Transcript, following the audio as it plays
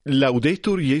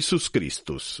Laudetur Jesus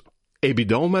Christus.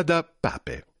 HEBDÓMADA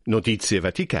PAPAE. Notizie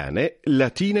vaticane,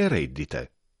 LATÍNE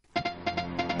RÉDDITAE.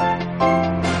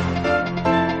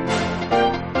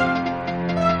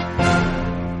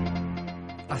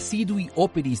 Assidui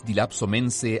operis dilapso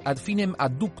mense ad finem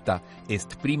adducta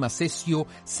est prima sessio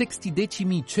 60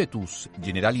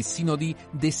 generalis synodi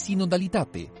de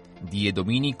synodalitate, die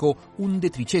Dominico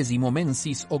 11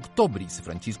 mensis Octóbris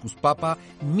Francíscus Papa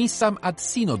Missam ad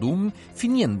synodum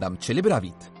finiendam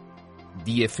celebravit.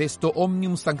 Die festo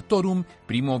Ómnium Sanctórum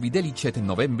primo videlicet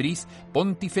Novémbris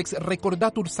Pontifex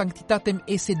recordatur sanctitatem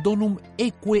esse donum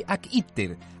eque ac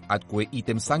iter, atque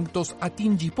item sanctos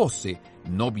atingi posse,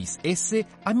 nobis esse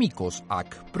amicos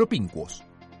ac propinquos.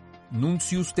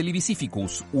 Nuncius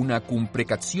televisificus una cum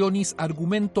precationis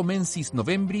argumento mensis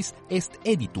Novémbris est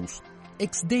editus,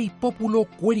 ex Dei populo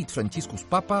querit Franciscus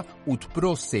Papa ut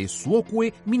pro se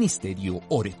suoque ministerio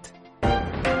oret.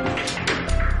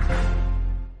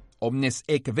 Omnes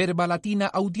ec verba latina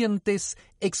audientes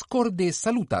ex corde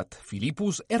salutat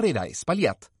Philíppus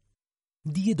Herrera-Espaliat.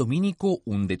 Die Dominico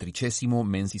 11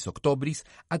 mensis Octóbris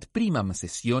ad primam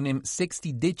sessionem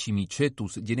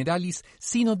 60 generalis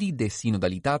synodi de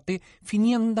synodalitate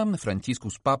finiendam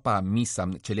Franciscus Papa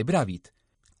Missam celebravit.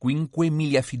 Quinque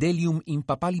milia fidelium in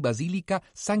papali Basílica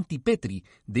Sancti Petri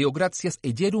Deo gratias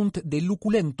egerunt de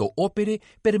luculento opere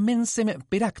per mensem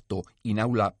per acto in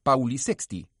Áula Páuli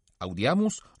sexti.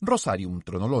 Audiámus Rosárium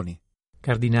Tronnolone.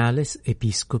 Cardinales,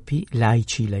 episcopi,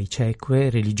 laici laiceque,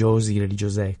 religiosi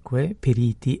religioseque,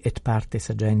 periti et partes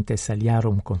agentes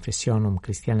aliarum confessionum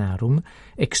Christianarum,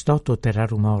 ex toto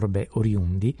terrarum orbe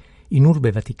oriundi, in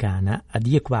Urbe Vaticána ad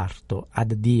die quarto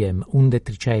ad diem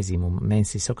 11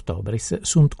 mensis Octóbris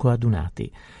sunt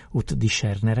coadunati, ut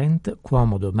discernerent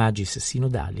quomodo magis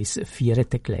synodalis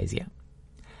fieret ecclesia.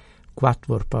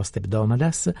 Quattuor post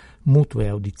hebdomadas, mutue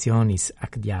auditionis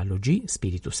ac dialogi,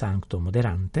 Spíritu Sancto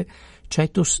moderante,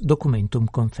 cetus documentum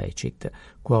confecit,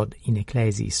 quod in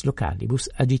ecclesiis localibus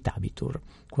agitabitur,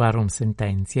 quarum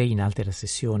sententiae in altera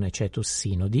sessione cetus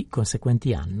synodi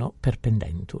consequenti anno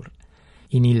perpendentur.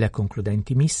 In illa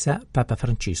concludenti missa, Papa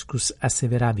Franziskus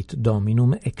asseveravit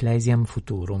Dóminum Ecclésiam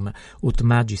futurum, ut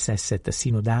magis esset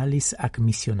synodalis ac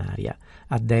missionaria,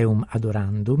 ad Deum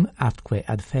adorandum, atque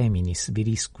ad feminis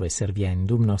virisque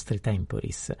serviendum nostri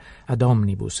temporis, ad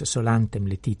omnibus solantem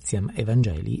letitiam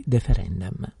evangelii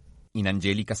deferendam. In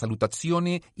Angélica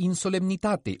Salutatióne, in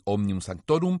Sollemnitáte Ómnium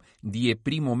Sanctórum, die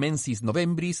primo mensis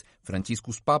Novémbris,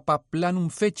 Franciscus Papa planum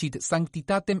fecit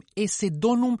sanctitatem esse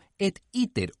donum et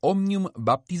iter omnium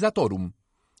baptisatorum.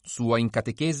 Sua in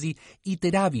catechesi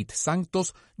iteravit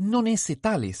sanctos non esse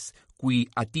tales, qui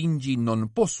atingi non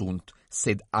possunt,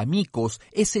 sed amicos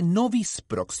esse novis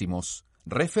proximos.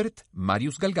 Refert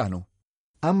Márius Galgano.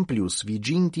 Amplius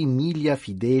viginti milia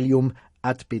fidelium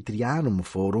ad Petriánum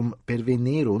Forum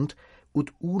pervenerunt,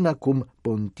 ut una cum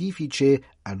Pontífice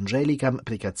Angélicam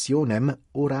Precatiónem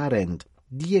orarent,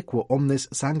 die quo omnes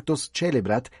sanctos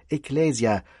celebrat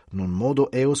ecclesia, non modo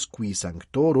eos qui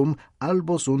sanctorum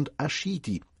albo sunt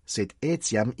asciti, sed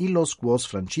etiam illos quos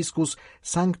Franciscus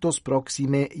sanctos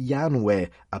proxime Janue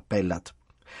appellat.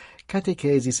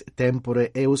 Catechesis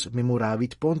tempore eus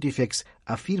memoravit Pontifex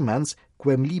affirmans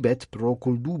quem libet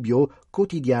procul dubio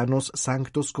quotidianos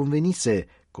sanctos convenisse,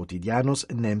 quotidianos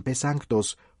nempe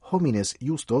sanctos, homines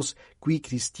justos qui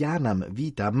Christianam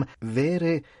vitam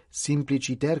vere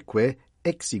simpliciterque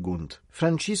exigunt.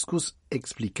 Franciscus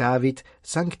explicavit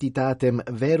sanctitatem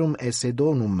verum esse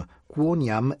donum,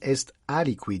 quoniam est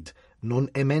aliquid, non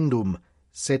emendum,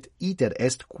 sed iter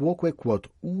est quoque quod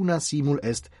una simul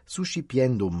est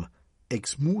suscipiendum,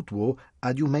 ex mutuo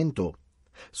adiumento.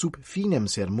 Sub finem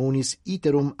sermonis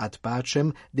iterum ad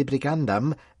pacem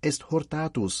deprecandam est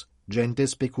hortatus,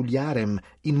 gentes peculiarem,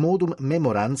 in modum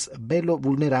memorans bello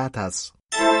vulneratas.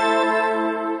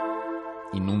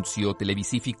 In nuncio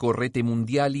televisifico rete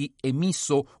mundiali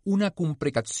emisso una cum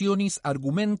precationis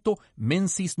argumento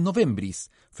mensis Novémbris,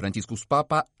 Franciscus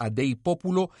Papa ad Dei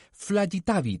populo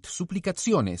flagitavit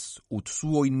supplicationes, ut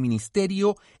suo in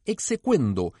ministerio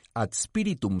exequendo ad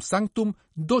Spíritum Sanctum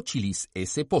docilis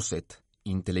esse posset.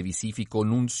 In televisifico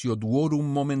nuncio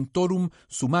duorum momentorum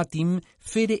summatim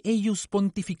fere eius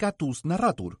pontificatus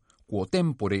narratur, quo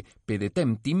tempore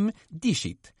pedetemptim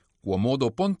dicit, quo modo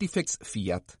pontifex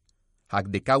fiat. Hac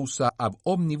de causa ab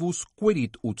omnibus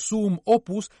querit ut suum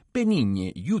opus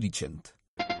benigne judicent.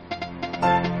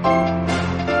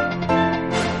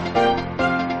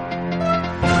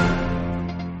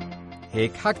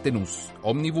 Hec hactenus,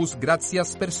 omnibus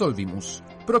gratias per solvimus.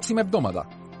 Proxima hebdomada,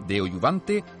 Deo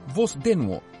iuvante, vos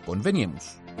denuo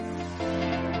conveniemus.